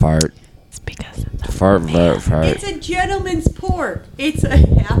Fart. It's because of the Fart. It's a gentleman's pork. It's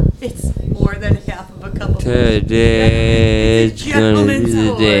more than half of a cup of Today's It's a gonna be gentleman's the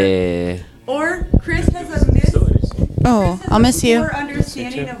pork. day. Or Chris has a miss. Oh, Chris has I'll miss a you. poor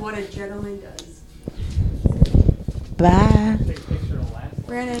understanding of what a gentleman does. Bye.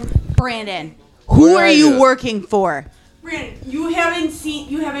 Brandon, who What are I you do? working for? Brandon, you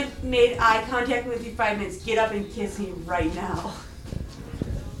haven't made eye contact with me 5 minutes. Get up and kiss me right now.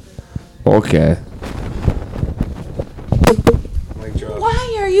 Okay.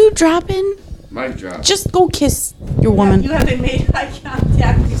 Why are you dropping? Mic drop. Just go kiss your woman. You haven't made eye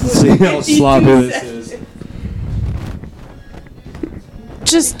contact with me. See how 52 sloppy this seconds. is.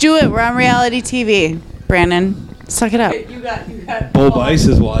 Just do it. We're on reality TV. Brandon, suck it up. You got. Bo Bice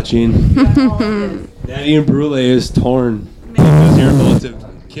is watching. You got all of this. Daddy and Brule is torn. Because you're about to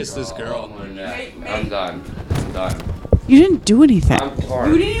kiss this girl. I'm done. I'm done. You didn't do anything. I'm You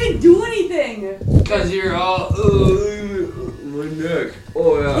torn. didn't even do anything. Because you're all. My neck.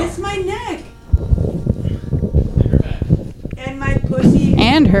 Oh, yeah. Kiss my neck. And my pussy.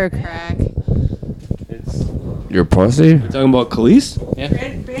 And her crack. It's Your pussy? talking about Khalees?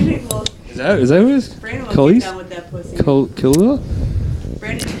 Brandon will. Is that what it is? Brandon will Khalees? get down with that pussy. Khalila?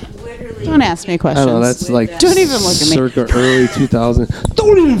 Brandon literally. Don't ask me I questions. don't know, that's like Don't even look at me. circa early 2000.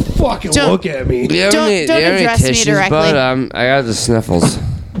 Don't even fucking Don't- look at me. Do you have Don't- any, don't do you have any address me tissues, directly. bud? I got the sniffles.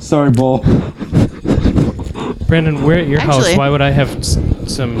 Sorry, Bo. Brandon, we're at your Actually- house. Why would I have some?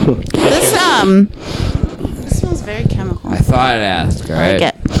 This smells very chemical. I thought I'd ask, I alright?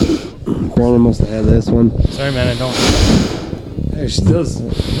 like it. Brandon must have had this one. Sorry, man, I don't. Hey, she does.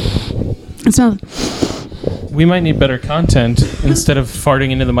 It smells. We might need better content instead of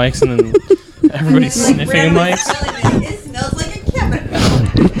farting into the mics and then everybody's sniffing the mics. It smells like a chemical.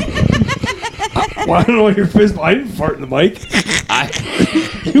 Well, I don't know what your fist. I didn't fart in the mic.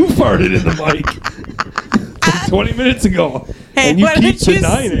 You farted in the mic. 20 minutes ago. Hey, and you why keep don't you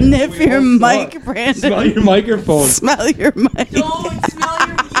denying it. sniff We your both saw mic, it. Brandon? Smell your microphone. Smell your mic. Don't smell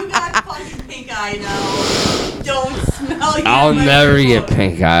your. You got fucking pink eye now. Don't smell your. I'll never get microphone.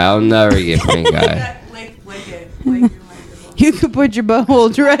 pink eye. I'll never get pink eye. Lick it. Lick your microphone. You could put your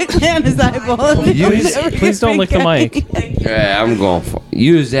butthole directly on his eyeball. and You- it'll never get please don't lick the pink eye. mic. Lick your Yeah, I'm going for.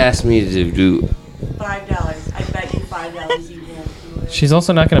 You just asked me to do. $5. I bet you $5 you won't do it. She's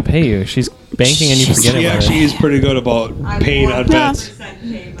also not going to pay you. She's banking and you forget She about actually it. is pretty good about I'm paying on 100% bets.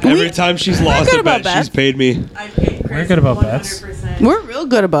 paid. Every time she's lost good a about bet, she's bets. paid me. I paid Chris We're good about bets. 100%. We're real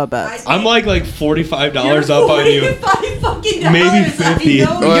good about bets. I'm like $45 You're up on you. $45 fucking Maybe dollars, 50. I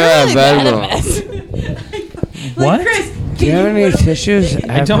know. Oh, yeah, really bad bad one. Like, What? Chris, Do you have any tissues?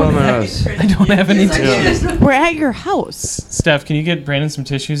 I don't have- I don't have any tissues. We're at your house. Steph, can you get Brandon some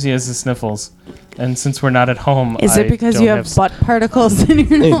tissues? He has the sniffles. And since we're not at home, Is it because you have butt particles in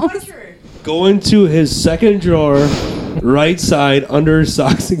your nose? Go into his second drawer, right side, under his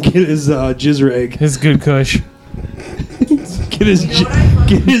socks, and get his jizz rag. his good kush? Get his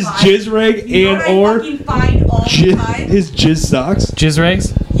jizz rag and or his jizz socks. Jizz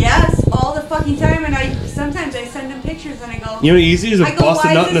rags? Yes, all the fucking time, and sometimes I send him pictures and I go. You know what easy is to I go, bust a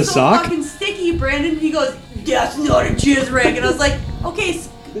why nut is in a this so sock? fucking sticky, Brandon? He goes, that's not a jizz rag, and I was like, okay,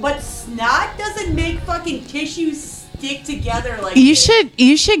 but snot doesn't make fucking tissues stick together like You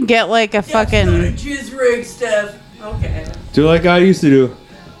this. should get like a That's not a fucking. jizz rag, Steph. Okay. Do like I used to do.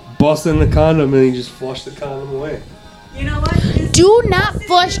 Bust in the condom and you just flush the condom away. You know what? Just Do not bust it in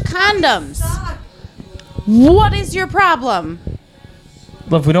flush your fucking condoms. sock. What is your problem?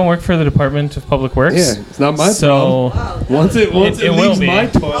 Love, we don't work for the Department of Public Works. Yeah, it's not my So, Wow, that Once was- it It will leaves be. my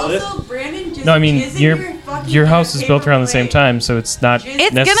toilet. Also, Brandon just no, I mean, jizzing your fucking house is built around the same paper time, so it's not It's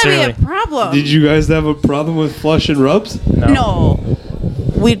It's necessarily. gonna be a problem. Did you guys have a problem with flush and rubs? No.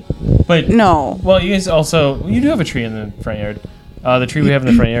 We But no. well, you guys also you do have a tree in the front yard. The tree we have in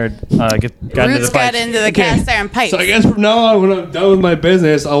the front yard got into Roots the got pipes. into the cast iron pipes. So I guess from now on, when I'm done with my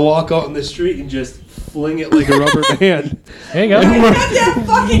business, I'll walk out in the street and just fling it like a rubber band. There you go. I got that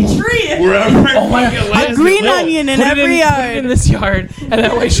fucking tree. Wherever Oh my fucking God. lands. A green onion in Put it every Put yard. it in this yard, and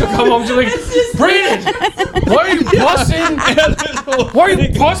that way she'll come home. She'll be like, Brandon, why are you busting? Why are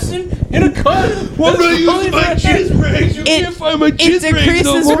you busting in a cut? What am I using my jizz rags? You can't find my It jizz rags no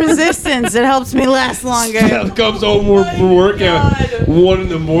decreases more. resistance. It helps me last longer. Steph comes home from work at 1 in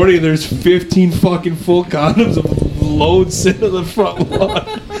the morning. There's 15 fucking full condoms of load sitting on the front lawn.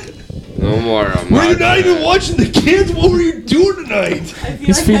 No more. I'm Were you not even watching the kids? What were you doing tonight? I feel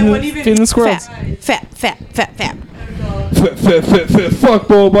He's like I feeding wouldn't even feeding the squirrels. Fat. Fuck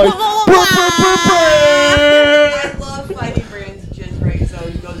ball bite. I love fighting Brandon's jizz rig, so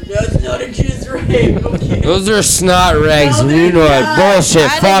he goes, that's not a jizz right. Okay. Those are snot rags, No, and you know they're it. not. Bullshit.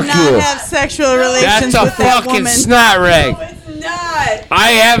 I Fuck did not you. have sexual relations That's a with that fucking woman. snot No, rag. it's not. I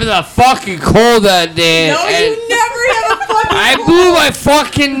have the fucking cold that day. No, and you never have a fucking I cold. blew my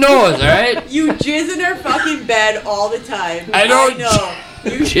fucking nose, alright? You jizz in our fucking bed all the time. I don't know.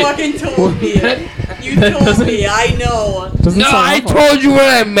 You jizz. fucking told me. You That told doesn't- me. I know. Doesn't No, sound I awful. told you when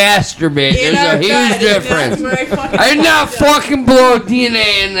I masturbate. In There's our a huge bed, and difference. That's where I fucking I did not find 'em. fucking blow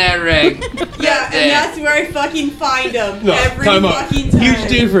DNA in that rag. Yeah, and that's where I fucking find them No, every time out. fucking time. Huge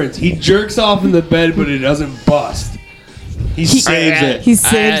difference. He jerks off in the bed, but it doesn't bust. He saves it. He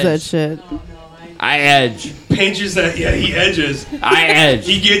saves I- that shit. I edge. Pinches that. Yeah, he edges. I edge.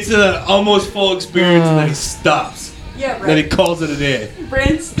 He gets to that almost full experience, and then he stops. Yeah, Then he right. calls it a day.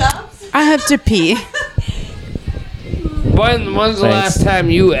 Brent stops. I have to pee. When's the Thanks. last time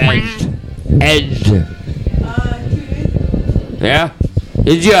you edged? Edged. 2 days. Yeah?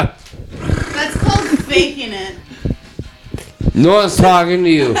 Did ya? That's called faking it. No one's talking to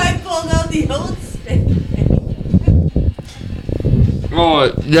you. I pulled out the old spank.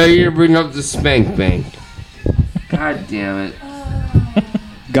 Oh, now you're gonna bring up the spank bank. God damn it.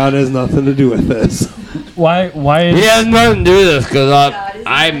 God has nothing to do with this. Why He is has nothing to do with this because God, isn't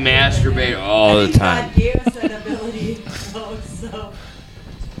I that masturbate all the time. God gave us that ability. So.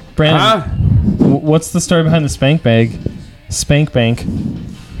 Brandon? Huh? What's the story behind the spank bag? Spank bank.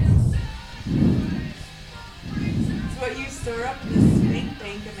 It's what you store up in the spank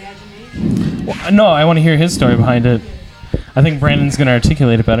bank imagination. Well, no, I want to hear his story behind it. I think Brandon's gonna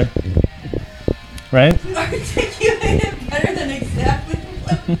articulate it better. Right? Articulate it better than exactly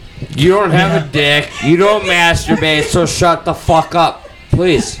what. You don't have a dick. You don't masturbate, so shut the fuck up.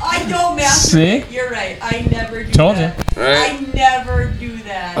 Please. I don't masturbate. See? You're right. I never do Told that. you. Right? I never do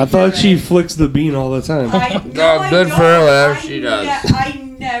that. I thought You're she right. flicks the bean all the time. I, No, I good for don't. her, whatever I she does. I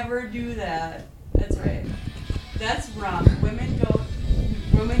never do that. That's right. That's wrong. Women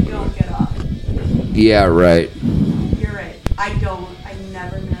don't get off. Yeah, right. You're right. I don't. I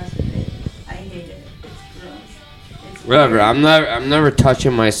never masturbate. I hate it. It's gross. It's Whatever. weird. I'm never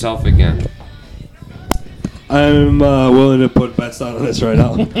touching myself again. I'm willing to put bets down on this right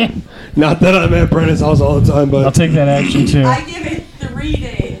now. Not that I'm at Brennan's house all the time, I'll but take that action too. I give it 3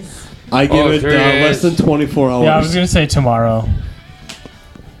 days. I give Oh, it 3 less days. than 24 hours. Yeah, I was gonna say tomorrow.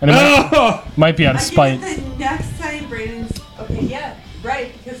 And it might be out I of spite. give it the next time Brayden's. Okay, yeah,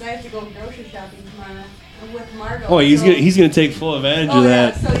 right. Because I have to go grocery shopping tomorrow with Margot. Oh, he's so- gonna take full advantage Oh of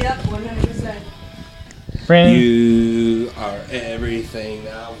yeah. that. So yep, 100%. Brandon, You are everything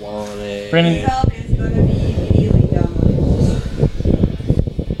I wanted. Brandon- Yourself is gonna be immediately downloaded.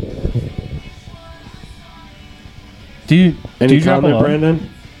 do you Any drop a comment, load? Brandon?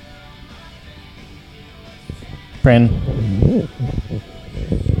 Brandon,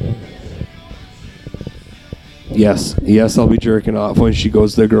 Yes, yes, I'll be jerking off when she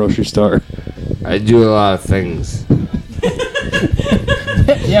goes to the grocery store. I do a lot of things.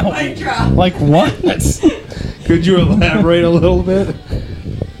 yeah, Mic drop. like what? Could you elaborate a little bit?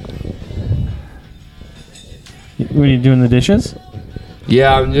 What are you doing? The dishes?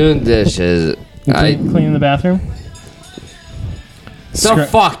 Yeah, I'm doing dishes. Cleaning the bathroom? So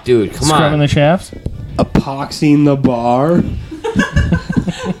fuck, dude. Come Scrubbing on. the shafts? Epoxying the bar.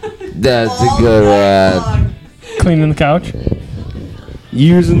 That's a All good night one. long. Cleaning the couch?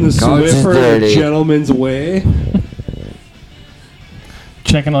 Using the Couch is Swiffer dirty. a gentleman's way.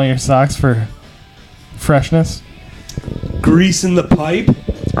 Checking all your socks for freshness? Greasing the pipe.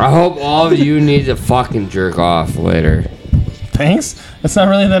 I hope all of you need to fucking jerk off later. Thanks? That's not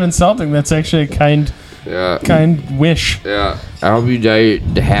really that insulting. That's actually a kind wish. Yeah. I hope you dye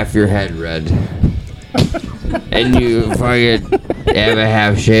half your head red. And you fucking have a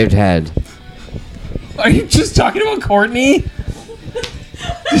half shaved head. Are you just talking about Courtney?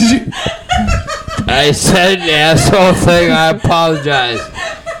 Did you? I said an asshole thing, I apologize.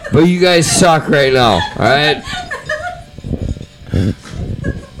 But you guys suck right now, alright?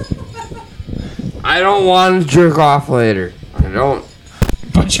 I don't want to jerk off later. I don't.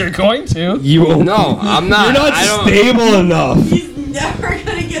 But you're going to. You won't. No, I'm not. You're not I don't. stable enough. He's never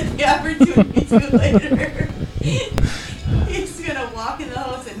gonna get the opportunity to later. He's gonna walk in the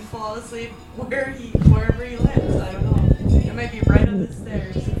house and fall asleep wherever he lives. I don't know. It might be right on the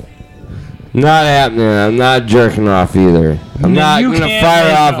stairs. Not happening. I'm not jerking off either. I'm No, not you gonna can't fire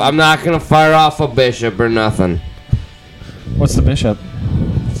make off. them. I'm not gonna fire off a bishop or nothing. What's the bishop?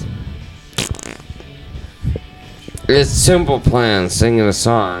 It's simple plan, singing a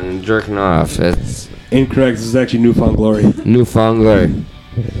song and jerking off. It's Incorrect. This is actually Newfound Glory. newfound glory.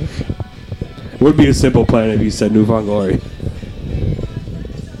 Would be a simple plan if you said Newfound Glory.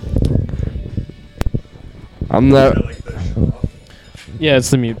 I'm not. I like the shut off. Yeah,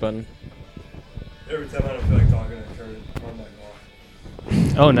 it's the mute button. Every time I don't feel like talking, I turn my mic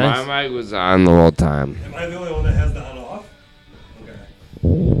off. Oh, nice. My mic was on the whole time. Am I the only one that has the on off? Okay.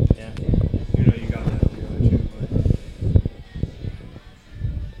 Yeah. You know you got that on the other too, but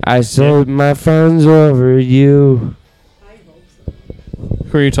I sold my friends over you.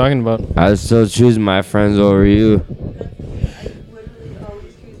 Who are you talking about? I still choose my friends over you. I literally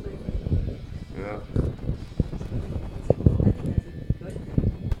always choose my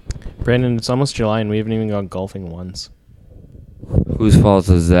Brandon, it's almost July and we haven't even gone golfing once. Whose fault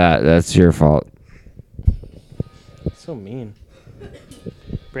is that? That's your fault. So mean.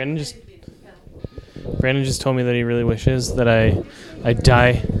 Brandon just told me that he really wishes that I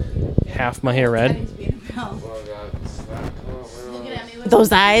dye half my hair red.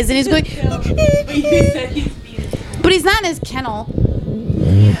 Those eyes, and he's going. But you said he's being But he's not in his kennel.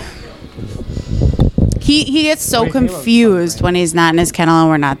 He gets so confused when he's not in his kennel and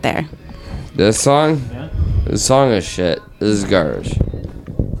we're not there. This song? Yeah? This song is shit. This is garbage.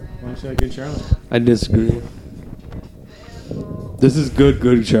 Why don't you like Good Charlotte? I disagree. This is good,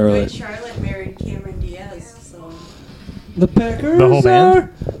 Charlotte. Good Charlotte married Cameron Diaz, so The Packers The whole band? are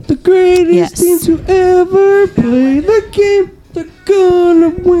the greatest Yes. team to ever play the game. They're gonna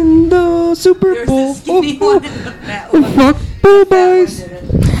win the Super there's Bowl. the skinny one and the fat one. Fuck Bo That one Bice. did it.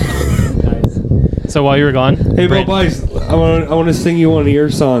 So while you were gone, Hey, Bo Bice, I want to sing you one of your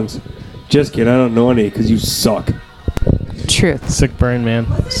songs. Just kidding, I don't know any because you suck. Truth. Sick burn, man.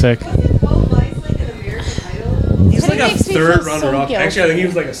 Sick. Wasn't Bo Bice like an American Idol? He's Teddy makes me feel so guilty. Actually, I think he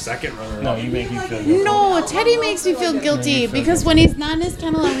was like a second runner-up. No, you make me feel good. No, Teddy makes me feel guilty because when he's not in his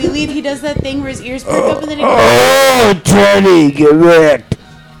kennel and we leave, he does that thing where his ears perk up and then he goes, Oh, Teddy, get wrecked.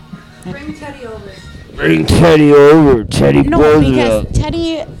 Bring Teddy over. Bring Teddy over. Teddy no, blows it because up.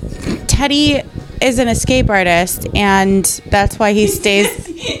 Teddy is an escape artist and that's why he stays.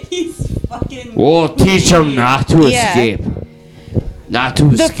 He's fucking. We'll teach him not to Yeah. escape. Not to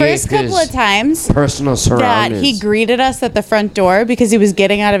The escape first couple his of times personal that surroundings. he greeted us at the front door because he was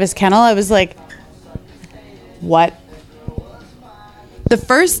getting out of his kennel, I was like, what? The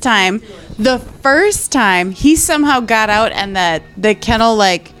first time he somehow got out and the kennel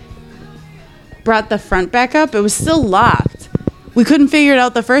like brought the front back up, it was still locked. We couldn't figure it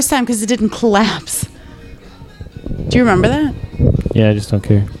out the first time because it didn't collapse. Do you remember that? Yeah, I just don't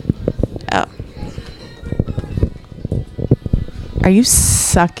care. Oh. Are you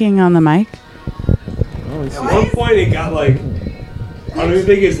sucking on the mic? At one point, it got like, I don't even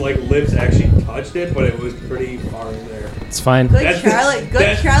think his like lips actually touched it, but it was pretty far in there. It's fine. Good That's- Charlotte. Good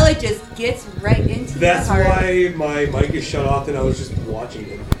that- Charlotte just gets right into That's the heart. why my mic is shut off and I was just watching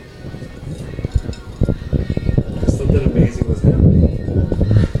it. Something amazing was happening.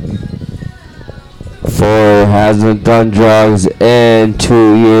 Ford hasn't done drugs in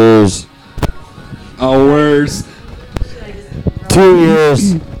 2 years. Hours. 2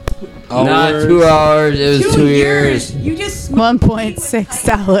 years. Not Hours. 2 hours. It was 2 years. You just smoked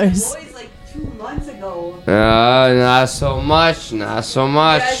 $1.6. boys like 2 months ago. Not so much. Not so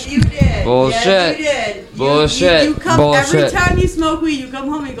much. Yes, you did. Bullshit. Yes, you did. Bullshit. You come Bullshit. every time you smoke weed. You come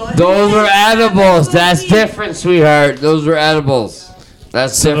home and go. Those "Hey, were edibles. smoke That's weed." different, sweetheart. Those were edibles.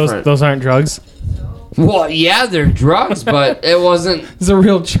 That's So different. those aren't drugs? Well, yeah, they're drugs, but it wasn't. It's a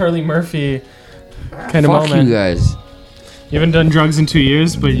real Charlie Murphy kind of Fuck moment. you guys. You haven't done drugs in 2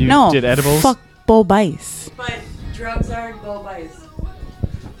 years, but you No. did edibles? Fuck Bo Bice. But drugs aren't Bo Bice.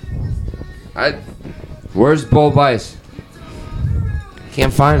 Where's Bo Bice?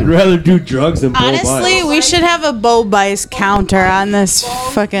 Can't find I'd him. rather do drugs than blow Honestly, by. we should have a Bo Bice counter on this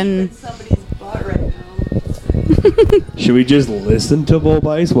Balls fucking. in somebody's butt right now. Should we just listen to Bo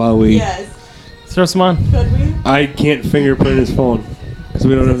Bice while we? Yes. Throw some on. Could we? I can't fingerprint his phone because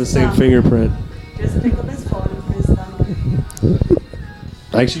we don't have the same No. fingerprint. Just pick up his phone and put his thumb on.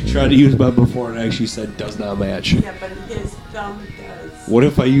 I actually tried to use mine before and it actually said does not match. Yeah, but his thumb does. What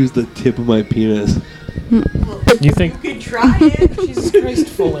if I use the tip of my penis? Well, You think? you could try it. Jesus Christ,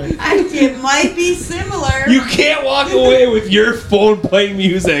 Fuller. It might be similar. You can't walk away with your phone playing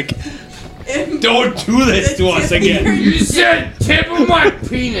music. Don't do this to us again. You said tip of my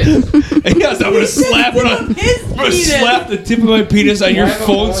penis. Yes, I'm gonna slap it on. I'm gonna slap the tip of my penis on your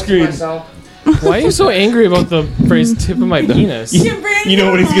phone screen. Why are you so angry about the phrase tip of my penis? Give Brandon You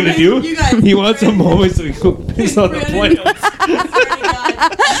know what he's gonna do? You guys, He wants a Brandon- moment so he can piss on the Brandon- plants. I swear to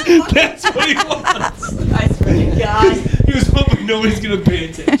God. That's what he wants. I swear to God. He was hoping nobody's gonna pay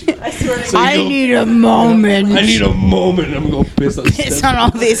attention. I swear to So God. I you go, need a moment. I need a moment. I'm gonna piss on Piss Steph. on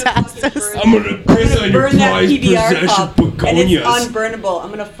all these houses. I'm gonna piss on your Burn that prized PBR possession cup, and it's begonias. unburnable. I'm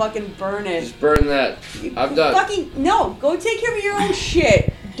gonna fucking burn it. Burn that. I'm done. Fucking no, go take care of your own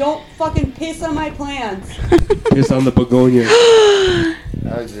shit. Don't fucking piss on my plants. Piss on the begonia. That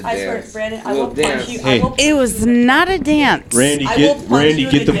was a I swear, dance. Brandon, I Little will punch dance. you. Hey. I will It was not a dance. Randy, I get will punch you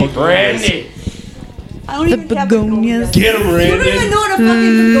in the the dick. begonias. I don't The even have begonias. Get him, You don't even Randy. know what a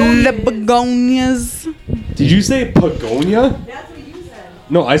fucking begonia The is. begonias. Did you say begonia? That's what you said.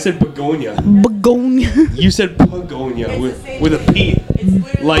 No, I said begonia. Begonia. You said begonia It's with the same with a P, It's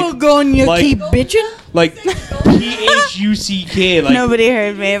literally like Begonia like- keep bitching. like PHUCK. Like Nobody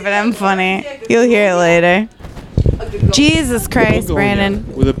heard me, but I'm funny. You'll hear it later. a begonia. Jesus Christ, begonia Brandon.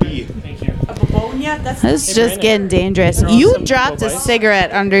 with a B. Thank you. A begonia? That's This is Hey, just Brandon. getting dangerous. You're on You some dropped a Bud Light?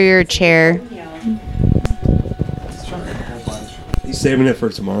 cigarette under your chair. He's saving it for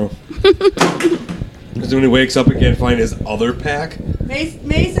tomorrow. Because when he wakes up again, find his other pack.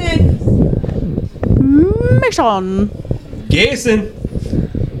 Mason. Mission. Jason.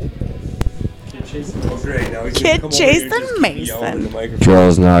 Oh, great. Now he's gonna Kid come over here and chasing just keep Mason. yelling in the microphone.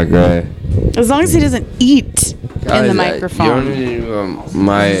 Joel's not great. As long as he doesn't eat in Guys, the You microphone. don't need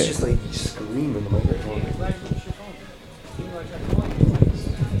my. He's just like scream in the microphone.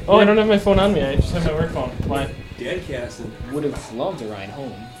 Oh, I don't have my phone on me. I just have my work phone. Why? Dead casting. Would have loved a ride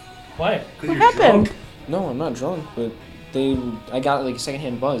home. Why? What happened? No, I'm not drunk, but I got like a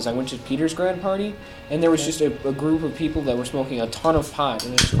secondhand buzz. I went to Peter's grad party, and there was just a group of people that were smoking a ton of pot,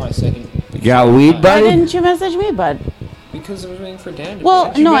 and it was my second. You got weed, Why buddy? didn't you message me, bud? Because I was waiting for Dad to Well,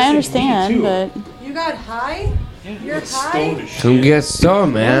 finish. no, I messaged me understand, too. but You got high? You're Stoned high? as shit. Come get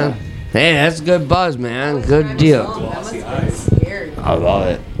stoned, man. Hey, that's good buzz, man. Good deal. That must have been scary. I love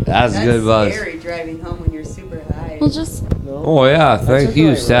it. That's good buzz. scary driving home when you're super high. we'll just. Oh yeah, thank took you,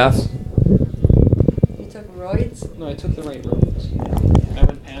 the right Steph. roads. You took roids? No, I took the right roads. I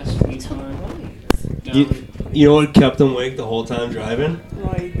went past Weed Farm. You know what kept him awake the whole time driving?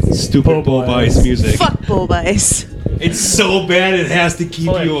 Roids. Stupid Bo Bice music. Fuck bull bice. It's so bad it has to keep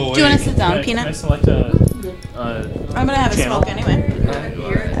you awake. Do you want to sit down, Can I Peanut? select a I'm gonna have a channel? smoke anyway.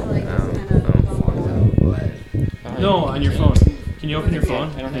 No, on your phone. Can you open your phone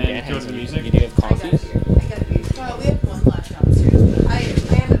I don't think Dad and go has to any. music? You do have coffee? Well, we have one left downstairs, but I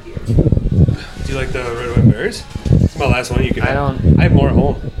have a beer. Do you like the red wine berries? It's my last one. You can. I don't. I have more at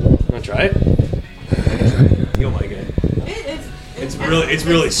home. Want to try it? You'll like it. It's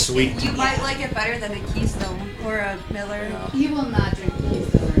really sweet. You might like it better than a Keystone or a Miller. You will not drink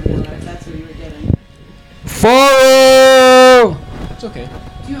Keystone or Miller if that's what you were getting. Follow! It's okay.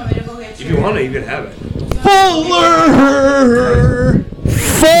 Do you want me to go get If you want it, you can have it. Fuller!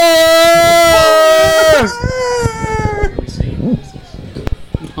 What are we saying?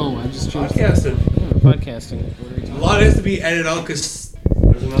 Oh, I just chose Podcasting. podcasting. What are we A talking lot has to be edited out because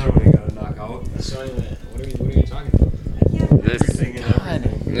there's another one you gotta knock out. Sorry, what are you talking about? Everything and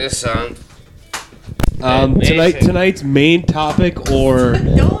everything. This song. Tonight's main topic, or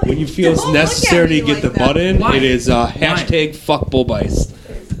when you feel it's don't necessary look at to me get like the that. butt in, Why? it is hashtag fuck Bull Bice.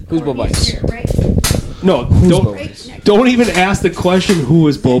 Who's Bo Bice? No, Bo don't even ask the question who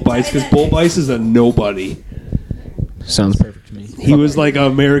is Bull Bice, because Bull Bice is a nobody. Sounds perfect to me. He was like an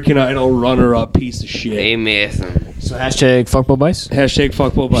American Idol runner-up piece of shit. Hey, Mason. So hashtag fuck Bo Bice? Hashtag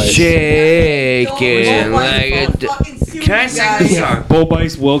fuck Bull Bice. Shaking like a. Can I sing this song? Bull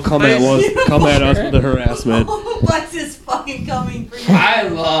Bice will come at us with the harassment. What's is fucking coming for you? I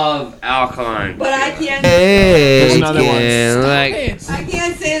love Alkaline. But I can't. There's another one. Like, I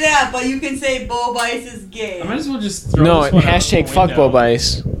can't say that, but you can say Bo Bice is gay. I might as well just throw No, this one out hashtag the fuck window. Bo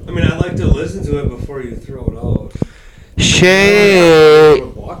Bice. I mean, I'd like to listen to it before you throw it out. shake.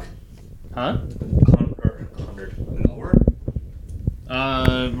 Walk? Huh? 100 an hour?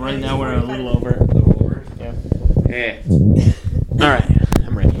 Right now we're a little over. Hey. Alright,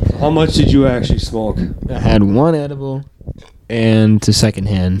 I'm ready. How much did you actually smoke? I had one edible and the second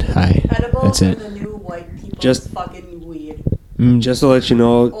hand high. Edible That's for it. the new white people Just- fucking weed. Just to let you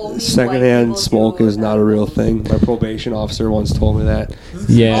know, Only white secondhand people smoke do is not a real thing. My probation officer once told me that.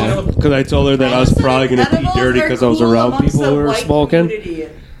 Yeah. Because I told her that I was probably going to be Edibles dirty are because I was cool around amongst people the who were white smoking. community.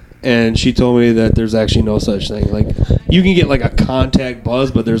 And she told me that there's actually no such thing. Like, you can get like a contact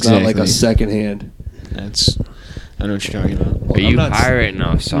buzz, but there's not like a Exactly. secondhand. That's. I know what you're talking about. Are you I'm not, high right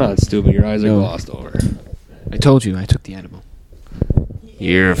now, I'm son? not stupid. Your eyes are No. glossed over. I told you I took the edible.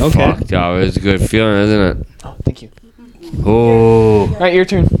 You're Okay. fucked up. It's a good feeling, isn't it? Oh, thank you. Oh. Alright, your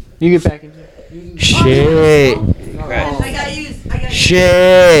turn. You get back in. Shit. I got used.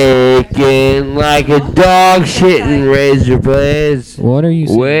 Shaking like a dog shitting razor blades. What are you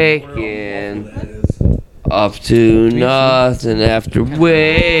saying? Waking up to nothing after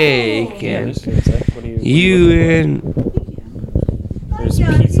waking. What do you? You in. There's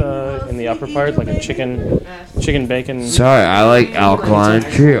pizza in the upper part, like a chicken bacon. Sorry, I like alkaline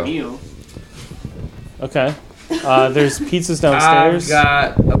trio. Okay. There's pizzas downstairs.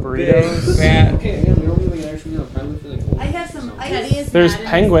 got a burritos. Okay, yeah, we don't really actually know. Probably for like I have some ice. There's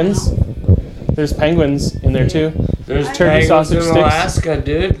penguins. There's penguins in there too. There's turkey sausage sticks. Alaska,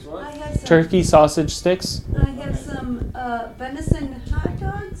 dude. I have some. Turkey sausage sticks. I have some venison hot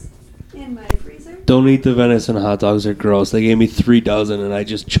dogs in my freezer. Don't eat the venison hot dogs. They're gross. They gave me 3 dozen and I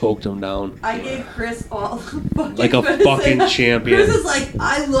just choked them down. I gave Chris all fucking Like a venison fucking hot- champion. Chris is like,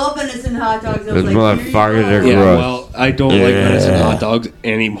 I love venison hot dogs. I was Those like, here you motherfuckers go. are Yeah, gross. well, I don't like venison hot dogs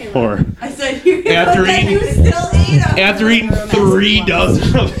anymore. I said, here you After go. Then eating- you still ate them. After eating 3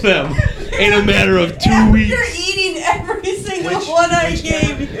 dozen of them in a matter of 2 After weeks. eating every single one I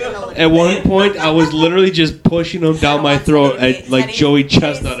gave you. At one point, I was literally just pushing them down my throat at, like Joey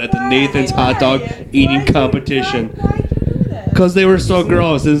Chestnut at the Nathan's hot dog eating competition. Why'd you do that? Because they were so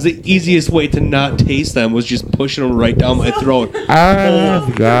gross. It was the easiest way to not taste them was just pushing them right down my throat. I've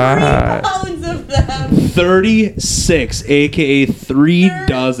 3 got. pounds of them. 36, aka 3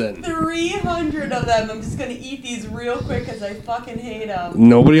 dozen. 300 of them. I'm just gonna eat these real quick because I fucking hate them.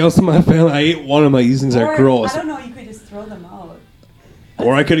 Nobody else in my family. I ate one of my these things are gross. I don't know. You could just throw them out.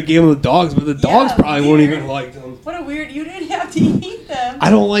 Or I could have given them the dogs, but the dogs Yeah, probably wouldn't weird. even like them. What a weird. You didn't have to eat them. I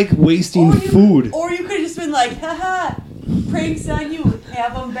don't like wasting Or you- food. Or you could have just been like, haha, pranks on you.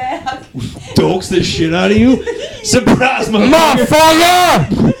 Have them back. Dokes the shit out of you. Surprise,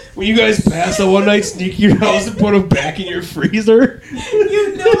 Motherfucker! When you guys pass out one night, sneak your house and put them back in your freezer.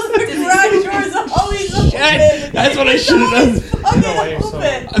 You know the garage door's always open. That's what I should have done. Fucking why you're so-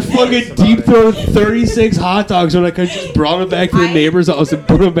 open. I fucking deep throated 36 hot dogs when I could just brought them back to the neighbor's house and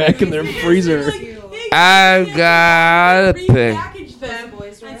put them back in their freezer. I've got a pick. Repackaged them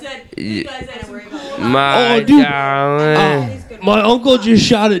and said, you guys have some cool My Oh, dude. darling. My uncle just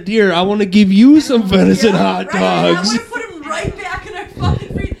shot a deer. I want to give you some venison hot Right, and I dogs. would put them right back in our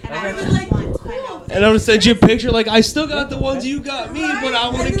fucking freezer. And I was like, cool. And I would send you a picture like, I still got the ones you got me, but I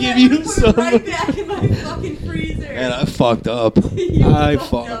want to And give then you put 'em some. right back in my fucking freezer. And I fucked up. You I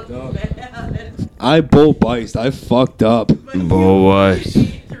fucked fucked up. bad. I bull biced. I fucked up. But you Boy.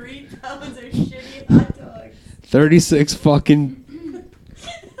 ate 3 pounds of shitty hot dogs. 36 fucking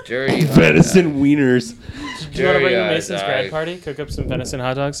Dirty venison wieners. Do you want to bring Dirty the hot Mason's dog. grad party? Cook up some venison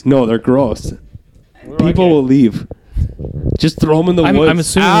hot dogs? No, they're gross. We're People okay. will leave. Just throw them in the I'm woods.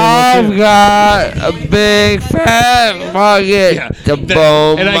 assuming I've you will got a big fat bucket to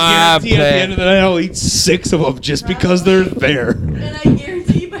bone and I my guarantee at the end pet. of the night I'll eat 6 of them just because they're there. And I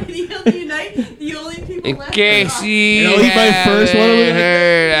guarantee by the end of the night, the only people In left case are you And I'll eat my first one, I'll be like,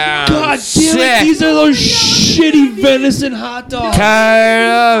 heard, I'm God damn it, sick. these are those shitty venison hot dogs.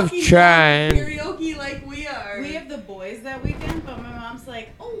 Tired of fucking trying. karaoke like we are. We have the boys that weekend, but my mom's like,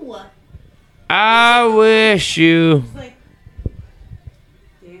 oh, I wish you. it's like,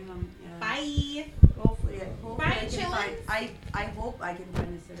 Damn, yeah. bye. Hopefully, Bye, I can chillin'. find. I hope I can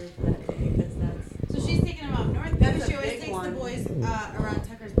find a sitter for that day because that's. So she's taking them up north, That's but a she always big takes one. the boys around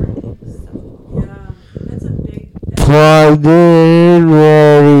Tucker's birthday. So. Yeah, that's a big. That's Plugged in,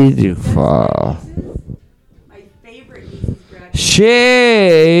 ready to fall. my favorite nieces graduation.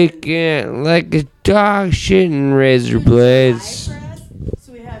 Shaking like a dog shitting razor blades. For us,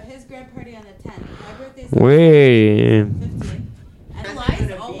 so we have his grad party on the 10th. My birthday's Waiting. 15th. And That's July's gonna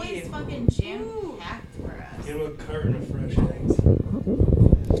be- always fucking jam packed for us. Give 'em a carton of fresh eggs.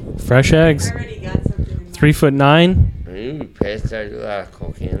 Fresh eggs. I already got something in mind. 3'9". You pissed out a lot of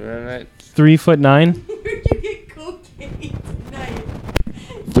cocaine on that. 3'9". Where'd you get cocaine tonight?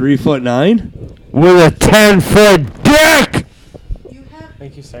 3'9". With a 10-foot dick! You have.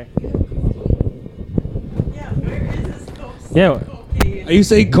 Thank you, sir. Yeah, where is this Yeah. cocaine? Are you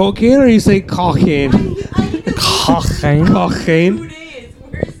saying cocaine or you say cocaine? I need to Cocaine. 2 Cocaine. days.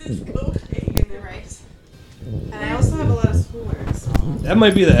 Where's this cocaine? Right. And I also have a lot of schoolwork, so. That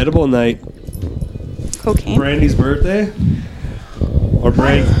might be the edible night. Cocaine? Brandy's birthday? Or Why does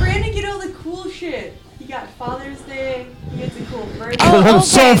Brandy? Brandon get all the cool shit? He got Father's Day. He gets a cool birthday. Oh, I'm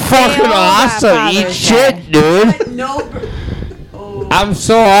so okay, fucking they all got awesome. Eat Father's shit, dude. But no. Oh. I'm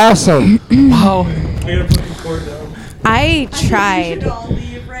so awesome. Wow. I gotta put the cord down. I We should tried. all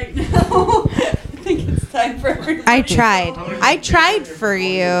leave right now. I think it's time for everybody. I to tried. go. I tried for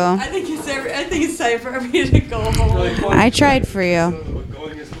you. I think it's time for everybody to go home. I tried for you.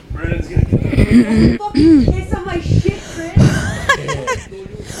 Brandon's gonna get Fucking piss on my shit, Chris.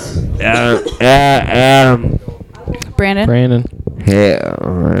 Adam. Brandon. Brandon. Hey, I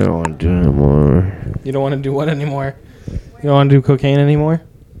don't want to do it anymore. You don't want to do what anymore? You don't want to do cocaine anymore?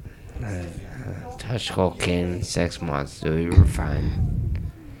 Touch cocaine in 6 months, dude. You were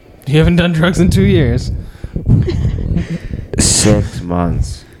fine. You haven't done drugs in 2 years. 6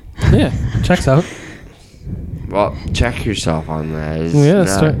 months. Yeah, checks out. Well, check yourself on that. It's Yeah,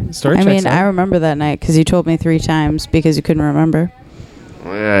 not- story I checks mean, out. I remember that night because you told me 3 times because you couldn't remember.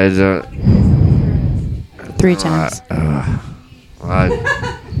 Yeah, I don't. 3 times.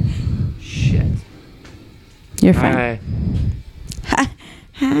 Shit. You're fine. Hi.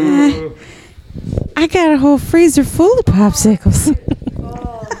 I got a whole freezer full of popsicles.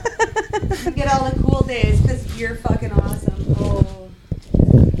 You get all the cool days because you're fucking awesome. Oh.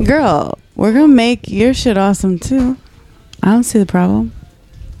 Girl, we're gonna make your shit awesome too. I don't see the problem.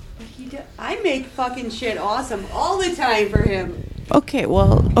 I make fucking shit awesome all the time for him. Okay,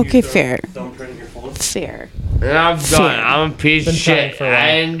 well, okay, fair. Don't print your phone. Fair. And I'm done. I'm a piece of Been trying shit. for a while.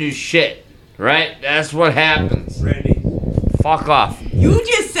 I didn't do shit. Right? That's what happens. Randy. Fuck off. You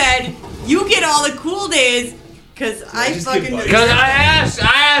just said you get all the cool days because I just fucking. get buzzed. Because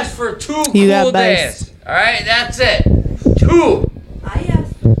I asked for 2 You got cool buzzed. days. Alright, that's it. 2. I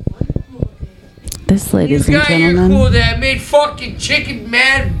asked for 1 cool day. This, You ladies and got your gentlemen. cool day. I made fucking chicken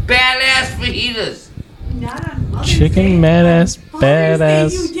mad badass fajitas. Not on Mother's Chicken Day. madass, Mother's Day,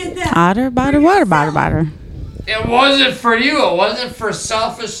 badass. You did that. Otter, butter, water, butter, butter. It wasn't for you. It wasn't for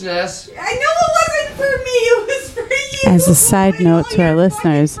selfishness. I know it wasn't for me. It was for you. As a side and note all to our your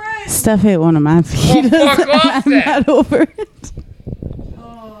listeners, fucking friends. Steph ate one of my fajitas. fuck and off I'm then. not over it.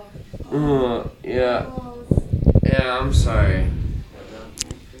 Yeah. Yeah, I'm sorry.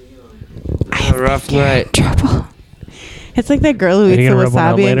 A rough night. Trouble. It's like that girl who Are you eats the gonna rub one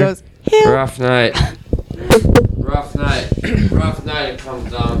out wasabi and later? goes, "Hell." Rough night. Rough night. Rough night it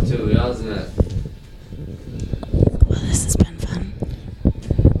comes down to, doesn't it? Well, this has been fun.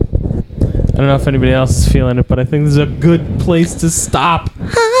 I don't know if anybody else is feeling it, but I think this is a good place to stop.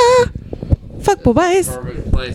 Fuck boys. Perfect place